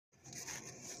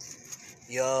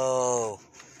Yo,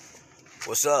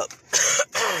 what's up?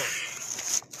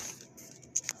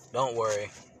 Don't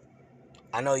worry.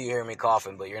 I know you hear me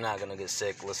coughing, but you're not going to get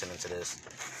sick listening to this.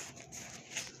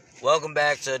 Welcome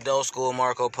back to Adult School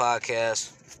Marco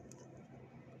Podcast.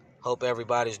 Hope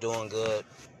everybody's doing good.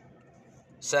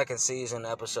 Second season,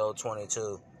 episode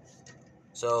 22.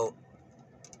 So,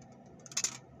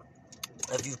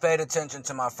 if you've paid attention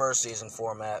to my first season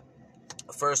format,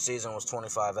 the first season was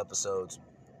 25 episodes.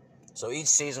 So each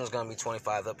season is going to be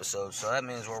 25 episodes. So that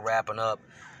means we're wrapping up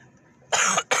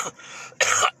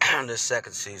this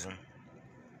second season.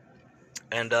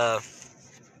 And, so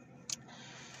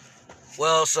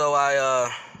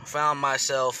I found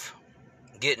myself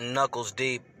getting knuckles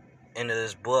deep into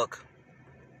this book.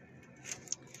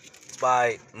 It's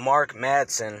by Mark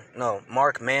Manson.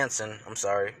 Mark Manson.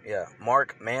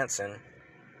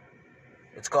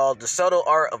 It's called The Subtle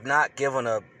Art of Not Giving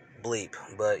a Bleep.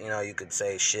 But, you could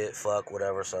say shit, fuck,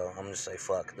 whatever. So I'm going to say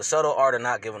fuck. The Subtle Art of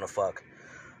Not Giving a Fuck.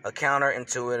 A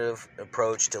counterintuitive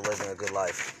approach to living a good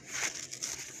life.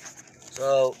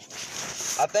 So,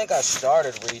 I think I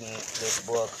started reading this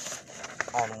book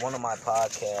on one of my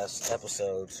podcast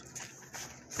episodes.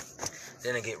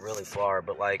 Didn't get really far,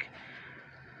 but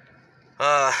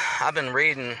I've been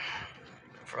reading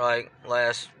for I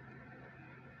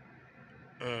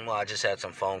just had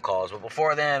some phone calls, but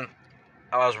before then,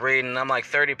 I was reading. I'm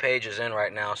 30 pages in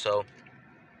right now, so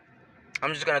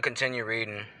I'm just going to continue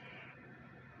reading,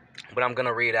 but I'm going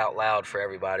to read out loud for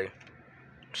everybody.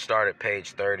 Start at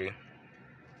page 30.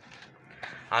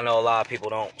 I know a lot of people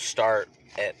don't start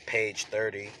at page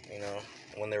 30,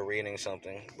 when they're reading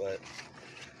something, but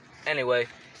anyway,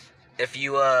 if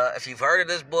you've heard of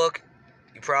this book,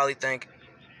 you probably think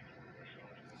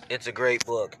it's a great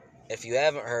book. If you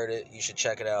haven't heard it, you should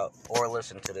check it out or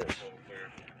listen to this.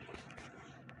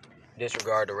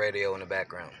 Disregard the radio in the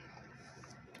background.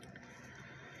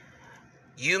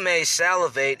 You may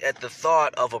salivate at the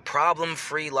thought of a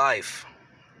problem-free life,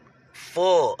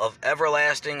 full of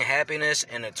everlasting happiness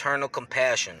and eternal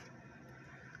compassion.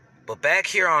 But back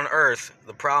here on Earth,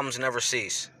 the problems never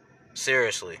cease.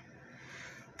 Seriously.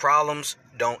 Problems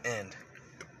don't end.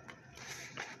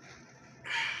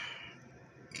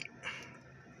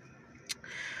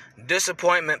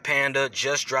 Disappointment Panda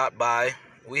just dropped by.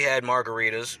 We had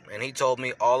margaritas, and he told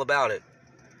me all about it.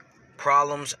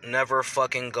 Problems never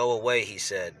fucking go away, he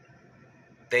said.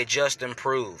 They just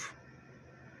improve.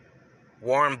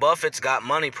 Warren Buffett's got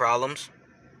money problems.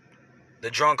 The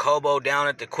drunk hobo down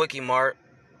at the Quickie Mart,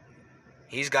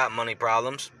 he's got money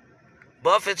problems.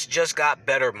 Buffett's just got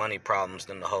better money problems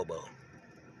than the hobo.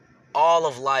 All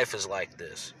of life is like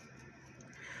this.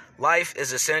 Life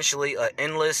is essentially an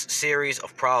endless series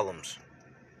of problems.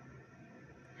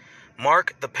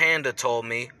 Mark the Panda told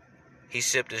me. He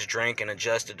sipped his drink and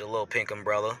adjusted the little pink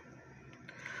umbrella.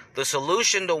 The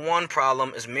solution to one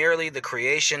problem is merely the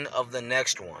creation of the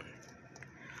next one.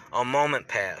 A moment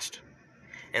passed,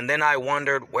 and then I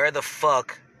wondered where the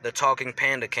fuck the talking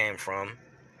panda came from,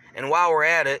 and while we're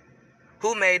at it,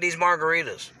 who made these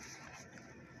margaritas?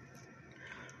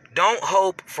 Don't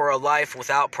hope for a life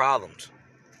without problems.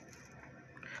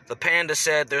 The panda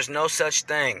said there's no such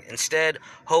thing. Instead,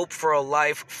 hope for a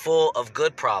life full of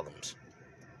good problems.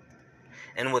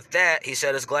 And with that, he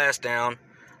set his glass down,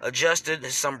 adjusted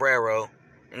his sombrero,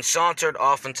 and sauntered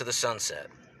off into the sunset.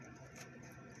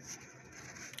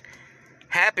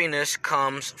 Happiness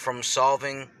comes from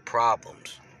solving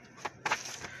problems.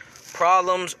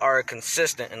 Problems are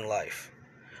consistent in life.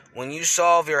 When you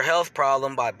solve your health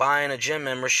problem by buying a gym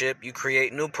membership, you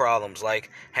create new problems like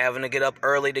having to get up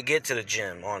early to get to the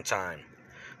gym on time,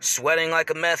 sweating like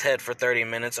a meth head for 30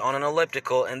 minutes on an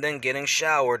elliptical, and then getting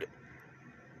showered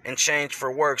and changed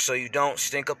for work so you don't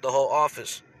stink up the whole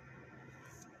office.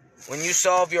 When you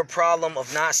solve your problem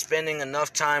of not spending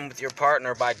enough time with your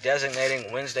partner by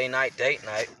designating Wednesday night date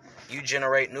night, you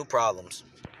generate new problems,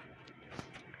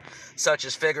 such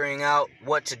as figuring out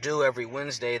what to do every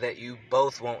Wednesday that you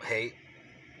both won't hate,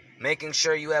 making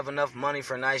sure you have enough money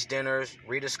for nice dinners,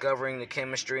 rediscovering the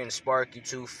chemistry and spark you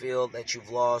two feel that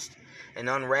you've lost, and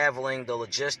unraveling the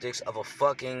logistics of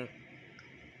fucking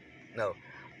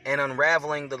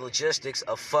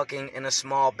in a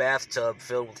small bathtub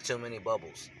filled with too many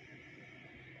bubbles.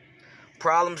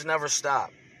 Problems never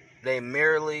stop. They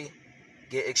merely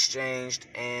get exchanged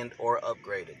and or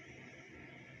upgraded.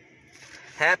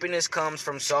 Happiness comes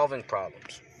from solving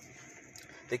problems.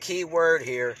 The key word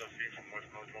here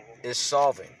is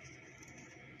solving.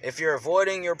 If you're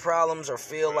avoiding your problems or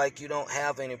feel like you don't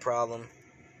have any problem,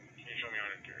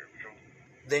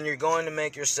 then you're going to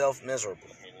make yourself miserable.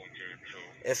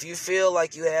 If you feel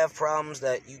like you have problems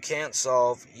that you can't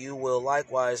solve, you will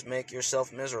likewise make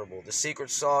yourself miserable. The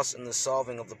secret sauce in the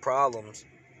solving of the problems,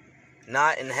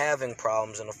 not in having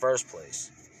problems in the first place.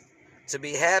 To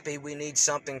be happy, we need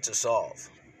something to solve.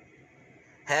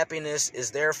 Happiness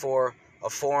is therefore a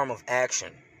form of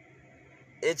action.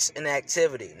 It's an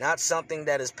activity, not something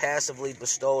that is passively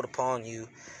bestowed upon you,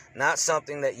 not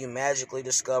something that you magically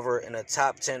discover in a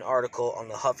top 10 article on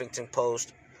the Huffington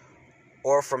Post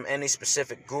or from any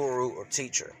specific guru or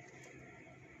teacher.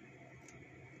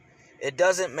 It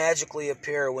doesn't magically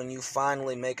appear when you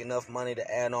finally make enough money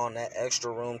to add on that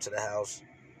extra room to the house.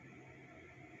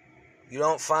 You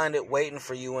don't find it waiting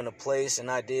for you in a place, an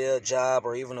idea, a job,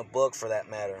 or even a book for that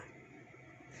matter.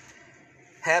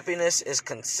 Happiness is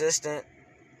consistent.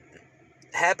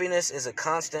 Happiness is a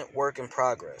constant work in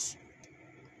progress.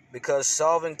 Because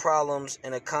solving problems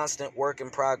in a constant work in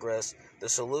progress, the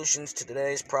solutions to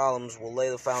today's problems will lay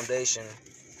the foundation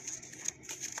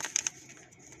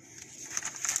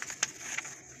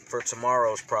for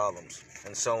tomorrow's problems,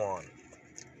 and so on.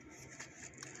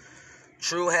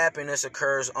 True happiness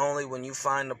occurs only when you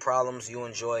find the problems you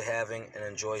enjoy having and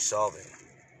enjoy solving.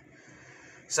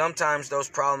 Sometimes those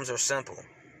problems are simple.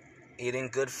 Eating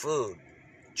good food,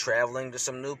 traveling to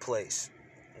some new place,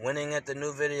 winning at the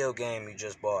new video game you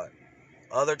just bought.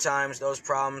 Other times, those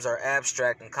problems are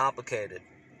abstract and complicated.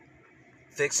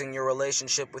 Fixing your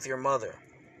relationship with your mother,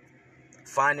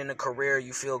 finding a career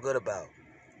you feel good about,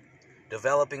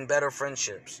 developing better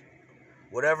friendships.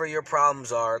 Whatever your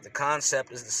problems are, the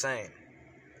concept is the same.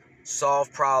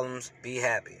 Solve problems, be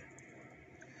happy.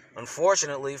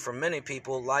 Unfortunately, for many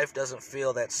people, life doesn't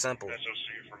feel that simple. SOC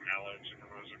from Alex and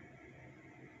Rosa.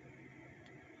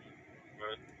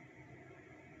 But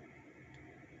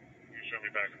you show me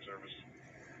back in service.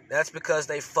 That's because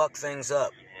they fuck things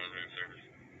up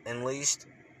in least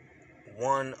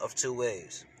one of two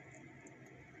ways.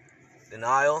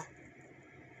 Denial.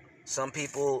 Some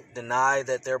people deny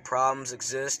that their problems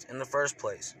exist in the first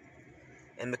place.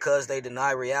 And because they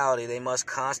deny reality, they must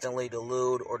constantly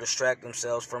delude or distract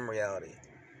themselves from reality.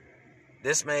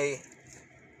 This may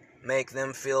make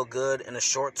them feel good in the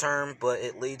short term, but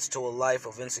it leads to a life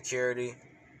of insecurity,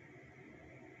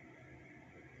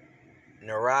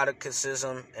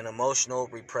 neuroticism, and emotional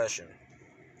repression.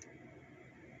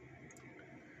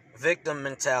 Victim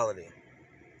mentality.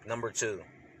 Number 2.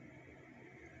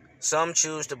 Some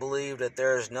choose to believe that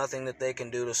there is nothing that they can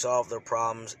do to solve their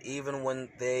problems, even when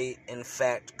they in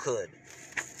fact could.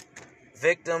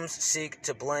 Victims seek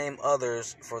to blame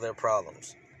others for their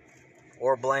problems,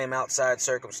 or blame outside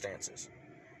circumstances.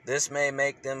 This may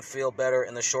make them feel better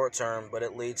in the short term, but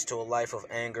it leads to a life of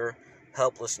anger,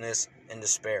 helplessness, and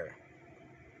despair.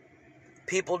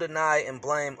 People deny and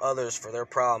blame others for their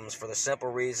problems for the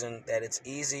simple reason that it's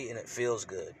easy and it feels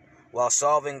good, while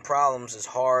solving problems is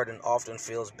hard and often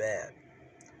feels bad.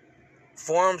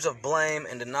 Forms of blame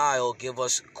and denial give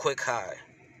us quick high.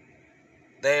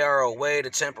 They are a way to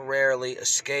temporarily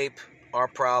escape our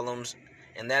problems,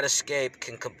 and that escape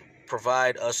can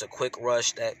provide us a quick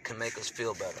rush that can make us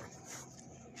feel better.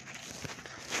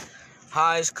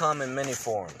 Highs come in many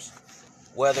forms,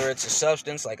 whether it's a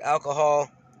substance like alcohol,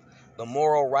 the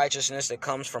moral righteousness that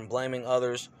comes from blaming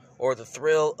others, or the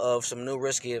thrill of some new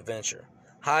risky adventure.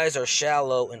 Highs are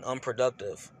shallow and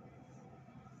unproductive.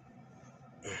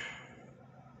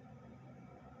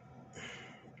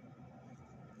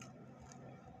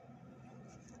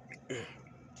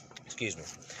 Excuse me.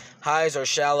 Highs are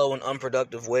shallow and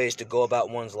unproductive ways to go about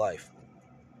one's life.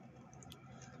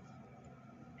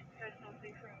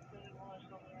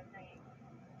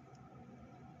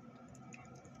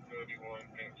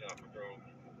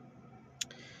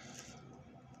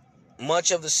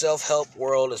 Much of the self-help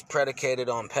world is predicated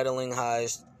on peddling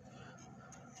highs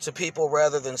to people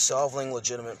rather than solving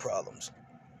legitimate problems.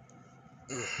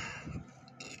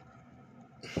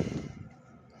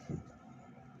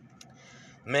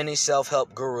 Many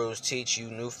self-help gurus teach you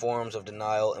new forms of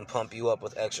denial and pump you up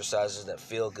with exercises that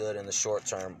feel good in the short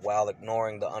term while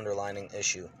ignoring the underlying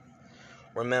issue.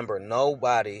 Remember,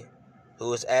 nobody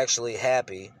who is actually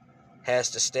happy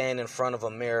has to stand in front of a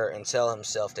mirror and tell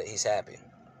himself that he's happy.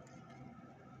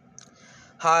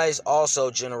 Highs also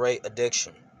generate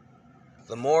addiction.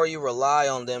 The more you rely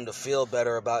on them to feel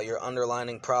better about your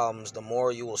underlying problems, the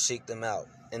more you will seek them out.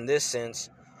 In this sense,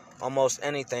 almost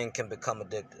anything can become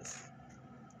addictive.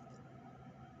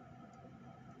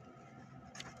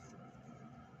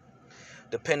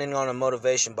 Depending on the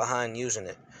motivation behind using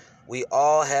it. We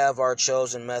all have our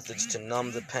chosen methods to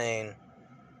numb the pain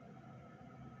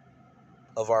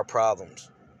of our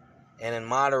problems. And in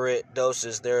moderate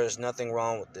doses, there is nothing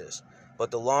wrong with this. But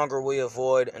the longer we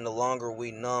avoid and the longer we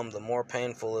numb, the more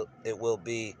painful it will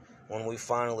be when we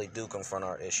finally do confront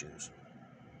our issues.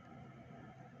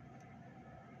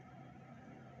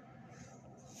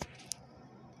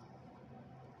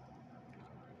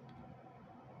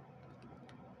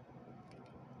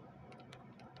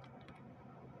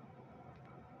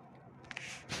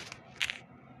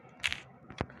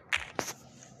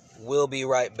 We'll be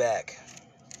right back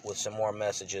with some more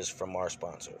messages from our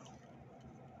sponsor.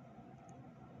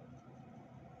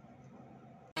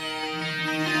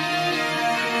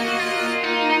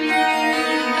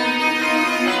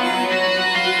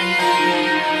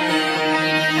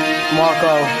 Marco.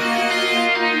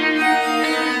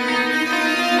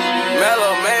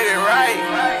 Mello made it right.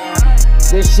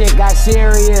 This shit got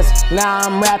serious. Now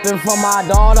I'm rapping for my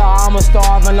daughter. I'm a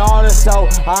starving artist, so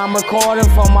I'm recording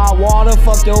for my water.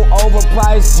 Fuck your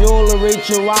overpriced jewelry,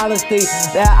 true honesty.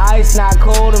 That ice not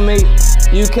cool to me.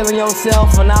 You killing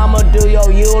yourself and I'ma do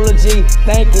your eulogy.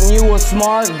 Thinking you a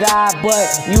smart guy, but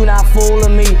you not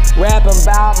fooling me. Rapping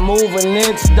about moving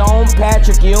Knicks, don't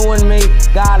Patrick, you and me.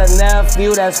 Got a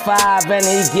nephew that's 5 and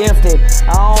he gifted.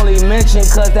 I only mention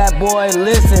cause that boy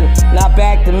listen. Now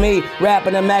back to me,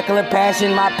 rapping immaculate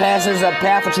passion. My passion's a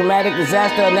path of traumatic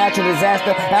disaster, a natural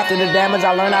disaster. After the damage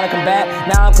I learned how to combat.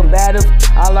 Now I'm combative,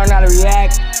 I learned how to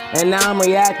react. And now I'm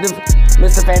reactive,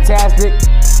 Mr. Fantastic.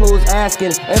 Who's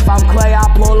asking if I'm Clay?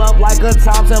 I pull up like a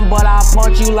Thompson, but I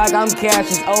punch you like I'm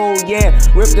Cassius. Oh yeah,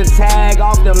 rip the tag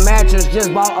off the mattress.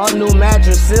 Just bought a new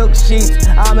mattress, silk sheets.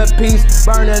 I'm at peace,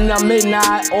 burning the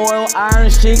midnight oil,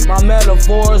 iron sheik. My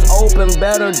metaphors open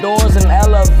better doors and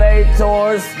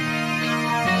elevators.